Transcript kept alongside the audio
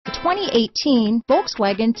2018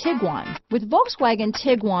 Volkswagen Tiguan. With Volkswagen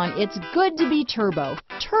Tiguan, it's good to be turbo.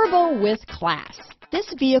 Turbo with class. This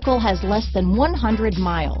vehicle has less than 100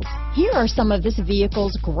 miles. Here are some of this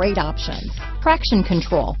vehicle's great options: traction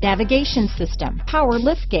control, navigation system, power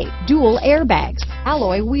liftgate, dual airbags,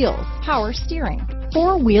 alloy wheels, power steering,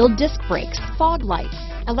 four-wheel disc brakes, fog lights,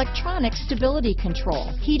 electronic stability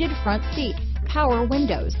control, heated front seats, power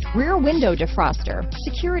windows, rear window defroster,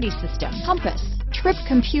 security system, compass, trip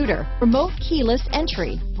computer, remote keyless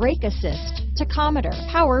entry, brake assist, tachometer,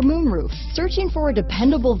 power moonroof. Searching for a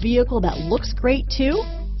dependable vehicle that looks great too?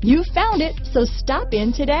 You found it, so stop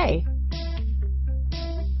in today.